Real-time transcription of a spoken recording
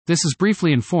This is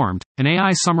Briefly Informed, an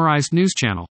AI-summarized news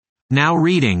channel. Now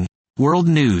reading World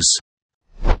News.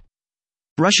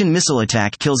 Russian missile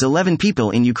attack kills 11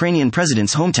 people in Ukrainian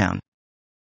president's hometown.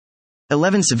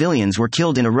 11 civilians were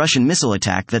killed in a Russian missile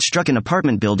attack that struck an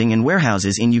apartment building and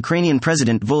warehouses in Ukrainian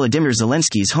President Volodymyr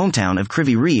Zelensky's hometown of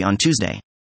Kryvyi Rih on Tuesday.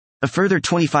 A further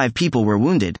 25 people were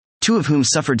wounded, 2 of whom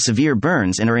suffered severe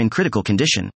burns and are in critical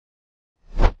condition.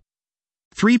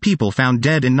 3 people found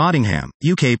dead in Nottingham,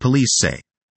 UK police say.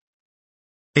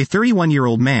 A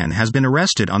 31-year-old man has been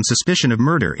arrested on suspicion of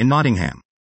murder in Nottingham.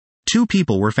 2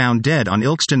 people were found dead on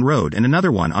Ilkeston Road and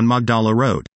another one on Magdala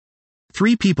Road.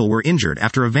 3 people were injured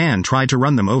after a van tried to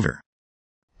run them over.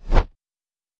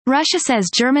 Russia says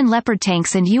German Leopard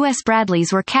tanks and U.S.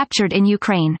 Bradleys were captured in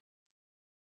Ukraine.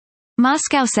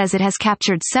 Moscow says it has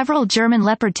captured several German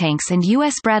Leopard tanks and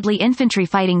U.S. Bradley infantry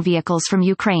fighting vehicles from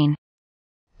Ukraine.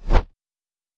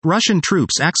 Russian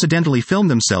troops accidentally filmed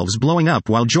themselves blowing up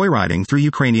while joyriding through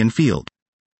Ukrainian field.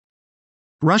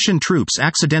 Russian troops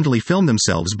accidentally filmed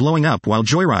themselves blowing up while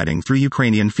joyriding through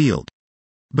Ukrainian field.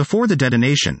 Before the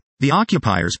detonation, the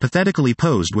occupiers pathetically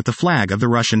posed with the flag of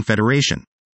the Russian Federation.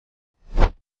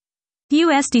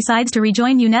 U.S. decides to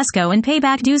rejoin UNESCO and pay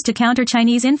back dues to counter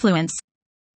Chinese influence.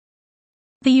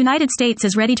 The United States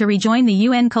is ready to rejoin the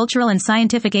UN Cultural and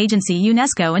Scientific Agency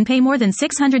UNESCO and pay more than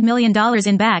 $600 million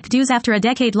in back dues after a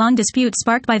decade-long dispute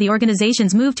sparked by the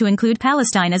organization's move to include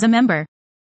Palestine as a member.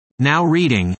 Now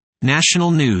reading National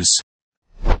News.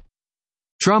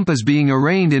 Trump is being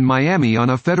arraigned in Miami on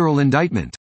a federal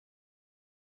indictment.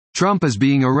 Trump is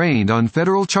being arraigned on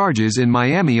federal charges in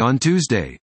Miami on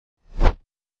Tuesday.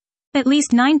 At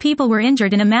least 9 people were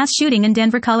injured in a mass shooting in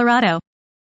Denver, Colorado.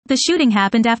 The shooting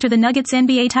happened after the Nuggets'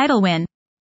 NBA title win.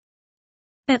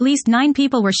 At least 9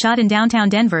 people were shot in downtown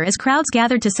Denver as crowds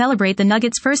gathered to celebrate the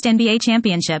Nuggets' first NBA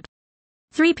championship.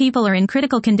 3 people are in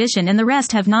critical condition and the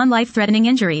rest have non-life-threatening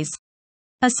injuries.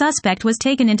 A suspect was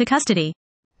taken into custody.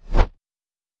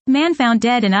 Man found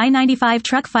dead in I-95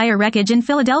 truck fire wreckage in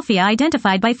Philadelphia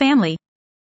identified by family.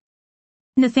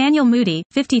 Nathaniel Moody,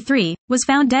 53, was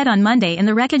found dead on Monday in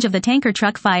the wreckage of the tanker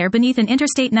truck fire beneath an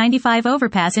Interstate 95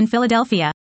 overpass in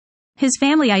Philadelphia. His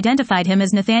family identified him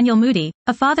as Nathaniel Moody,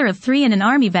 a father of 3 and an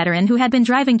Army veteran who had been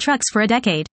driving trucks for a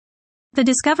decade. The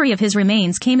discovery of his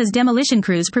remains came as demolition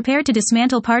crews prepared to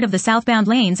dismantle part of the southbound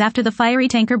lanes after the fiery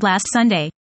tanker blast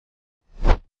Sunday.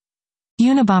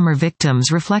 Unabomber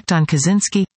victims reflect on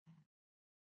Kaczynski.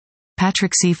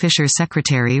 Patrick C. Fisher's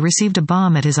secretary received a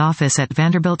bomb at his office at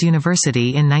Vanderbilt University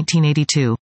in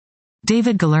 1982.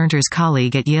 David Galerner's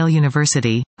colleague at Yale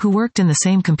University, who worked in the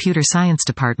same computer science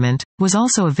department, was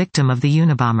also a victim of the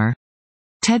Unabomber.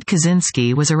 Ted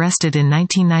Kaczynski was arrested in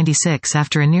 1996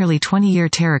 after a nearly 20-year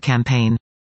terror campaign.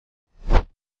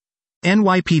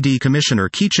 NYPD Commissioner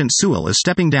Keechant Sewell is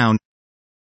stepping down.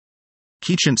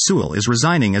 Keechant Sewell is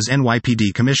resigning as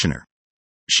NYPD Commissioner.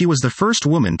 She was the first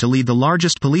woman to lead the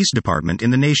largest police department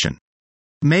in the nation.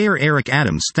 Mayor Eric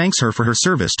Adams thanks her for her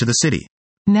service to the city.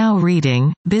 Now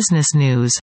reading Business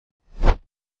News.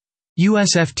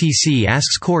 US FTC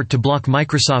asks court to block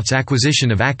Microsoft's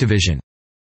acquisition of Activision.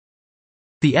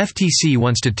 The FTC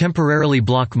wants to temporarily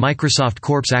block Microsoft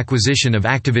Corp's acquisition of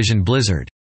Activision Blizzard.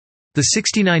 The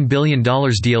 $69 billion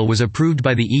deal was approved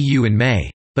by the EU in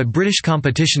May, but British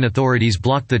competition authorities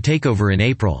blocked the takeover in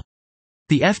April.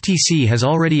 The FTC has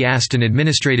already asked an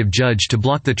administrative judge to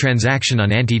block the transaction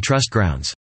on antitrust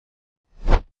grounds.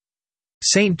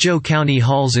 St. Joe County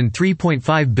hauls in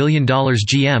 $3.5 billion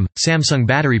GM, Samsung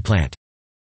battery plant.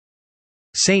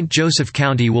 St. Joseph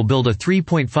County will build a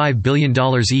 $3.5 billion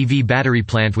EV battery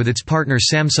plant with its partner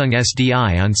Samsung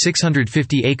SDI on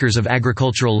 650 acres of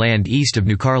agricultural land east of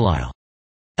New Carlisle.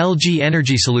 LG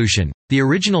Energy Solution, the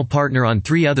original partner on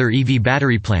 3 other EV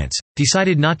battery plants,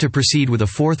 decided not to proceed with a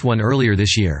 4th one earlier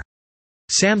this year.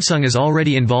 Samsung is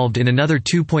already involved in another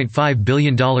 $2.5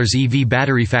 billion EV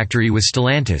battery factory with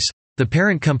Stellantis, the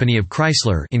parent company of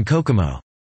Chrysler, in Kokomo.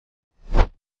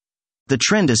 The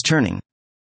trend is turning.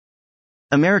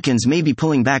 Americans may be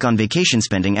pulling back on vacation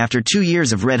spending after 2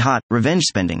 years of red-hot, revenge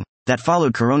spending that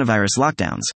followed coronavirus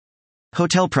lockdowns.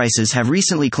 Hotel prices have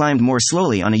recently climbed more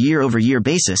slowly on a year-over-year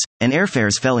basis, and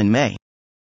airfares fell in May.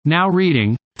 Now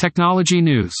reading Technology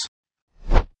News.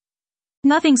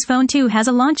 Nothing's Phone 2 has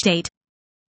a launch date.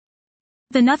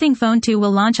 The Nothing Phone 2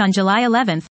 will launch on July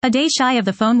 11th, a day shy of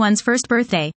the Phone 1's first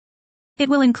birthday. It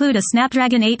will include a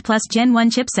Snapdragon 8 Plus Gen 1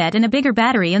 chipset and a bigger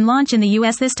battery and launch in the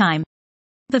US this time.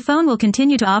 The phone will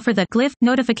continue to offer the Glyph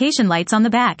notification lights on the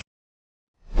back.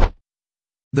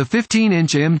 The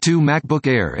 15-inch M2 MacBook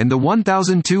Air and the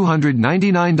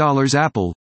 $1,299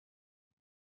 Apple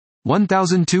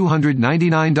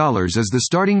 $1,299 is the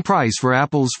starting price for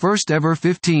Apple's first ever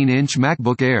 15-inch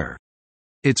MacBook Air.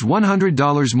 It's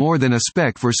 $100 more than a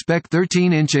spec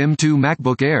 13-inch M2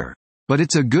 MacBook Air. But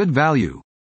it's a good value.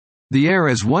 The Air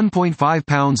is 1.5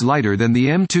 pounds lighter than the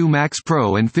M2 Max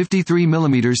Pro and 53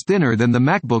 mm thinner than the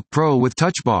MacBook Pro with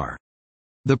Touch Bar.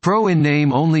 The Pro in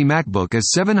name-only MacBook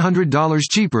is $700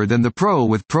 cheaper than the Pro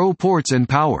with Pro ports and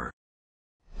power.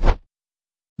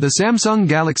 The Samsung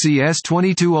Galaxy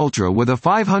S22 Ultra with a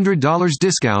 $500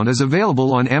 discount is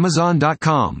available on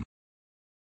Amazon.com.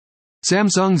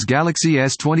 Samsung's Galaxy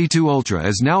S22 Ultra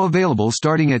is now available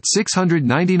starting at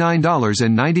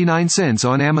 $699.99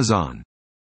 on Amazon.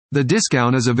 The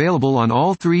discount is available on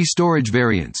all three storage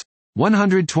variants: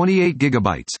 128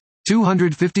 GB,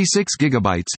 256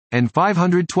 GB, and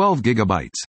 512 GB.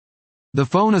 The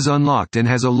phone is unlocked and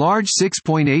has a large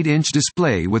 6.8-inch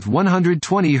display with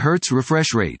 120 Hz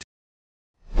refresh rate.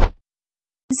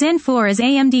 Zen 4 is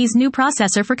AMD's new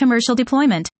processor for commercial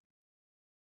deployment.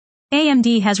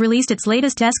 AMD has released its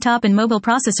latest desktop and mobile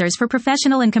processors for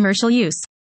professional and commercial use.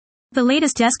 The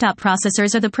latest desktop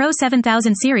processors are the Pro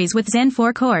 7000 series with Zen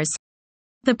 4 cores.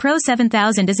 The Pro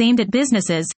 7000 is aimed at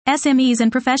businesses, SMEs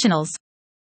and professionals.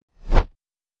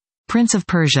 Prince of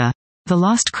Persia: The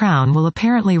Lost Crown will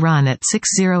apparently run at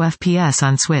 60 FPS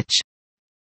on Switch.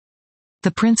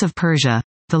 The Prince of Persia: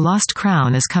 The Lost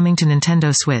Crown is coming to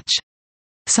Nintendo Switch.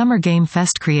 Summer Game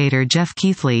Fest creator Jeff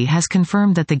Keighley has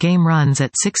confirmed that the game runs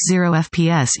at 60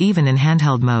 FPS even in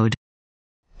handheld mode.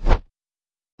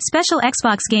 Special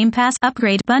Xbox Game Pass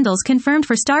upgrade bundles confirmed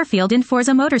for Starfield and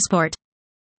Forza Motorsport.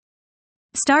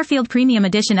 Starfield Premium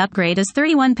Edition upgrade is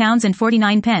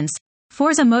 £31.49.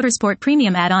 Forza Motorsport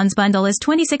Premium add-ons bundle is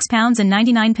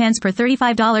 £26.99 per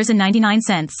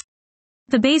 $35.99.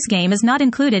 The base game is not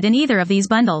included in either of these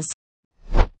bundles.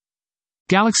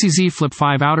 Galaxy Z Flip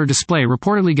 5 outer display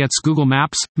reportedly gets Google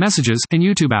Maps, Messages, and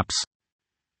YouTube apps.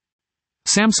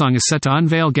 Samsung is set to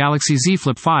unveil Galaxy Z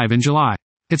Flip 5 in July.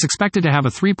 It's expected to have a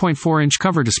 3.4-inch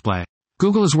cover display.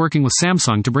 Google is working with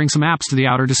Samsung to bring some apps to the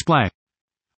outer display.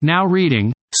 Now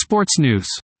reading, Sports News.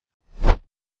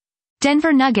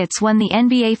 Denver Nuggets won the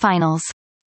NBA Finals.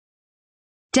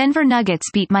 Denver Nuggets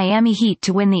beat Miami Heat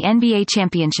to win the NBA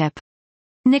championship.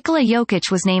 Nikola Jokic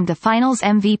was named the Finals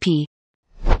MVP.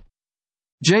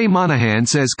 Jay Monahan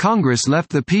says Congress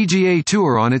left the PGA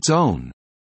Tour on its own.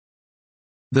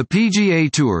 The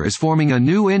PGA Tour is forming a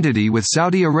new entity with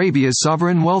Saudi Arabia's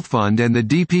Sovereign Wealth Fund and the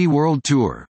DP World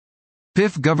Tour.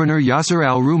 PIF Governor Yasser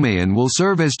Al-Rumayyan will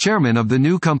serve as chairman of the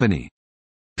new company.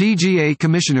 PGA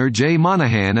Commissioner Jay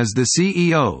Monahan is the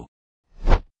CEO.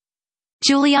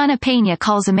 Juliana Peña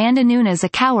calls Amanda Nunes a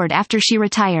coward after she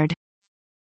retired.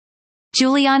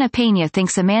 Juliana Peña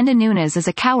thinks Amanda Nunes is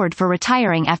a coward for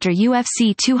retiring after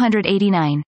UFC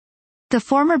 289. The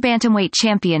former bantamweight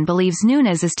champion believes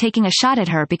Nunes is taking a shot at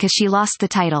her because she lost the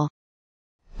title.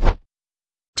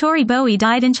 Tori Bowie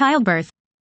died in childbirth.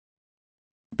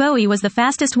 Bowie was the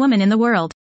fastest woman in the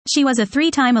world. She was a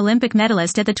three-time Olympic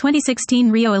medalist at the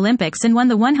 2016 Rio Olympics and won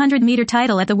the 100-meter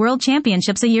title at the World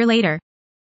Championships a year later.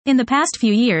 In the past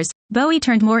few years, Bowie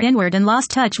turned more inward and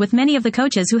lost touch with many of the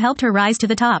coaches who helped her rise to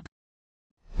the top.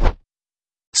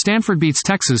 Stanford beats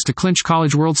Texas to clinch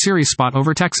College World Series spot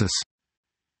over Texas.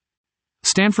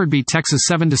 Stanford beat Texas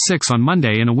 7-6 on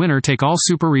Monday in a winner-take-all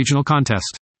Super Regional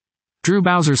contest. Drew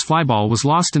Bowser's fly ball was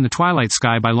lost in the twilight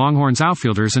sky by Longhorns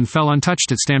outfielders and fell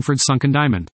untouched at Stanford's sunken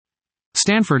diamond.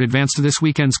 Stanford advanced to this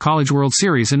weekend's College World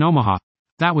Series in Omaha.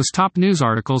 That was top news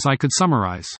articles I could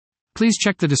summarize. Please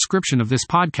check the description of this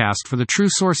podcast for the true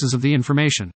sources of the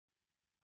information.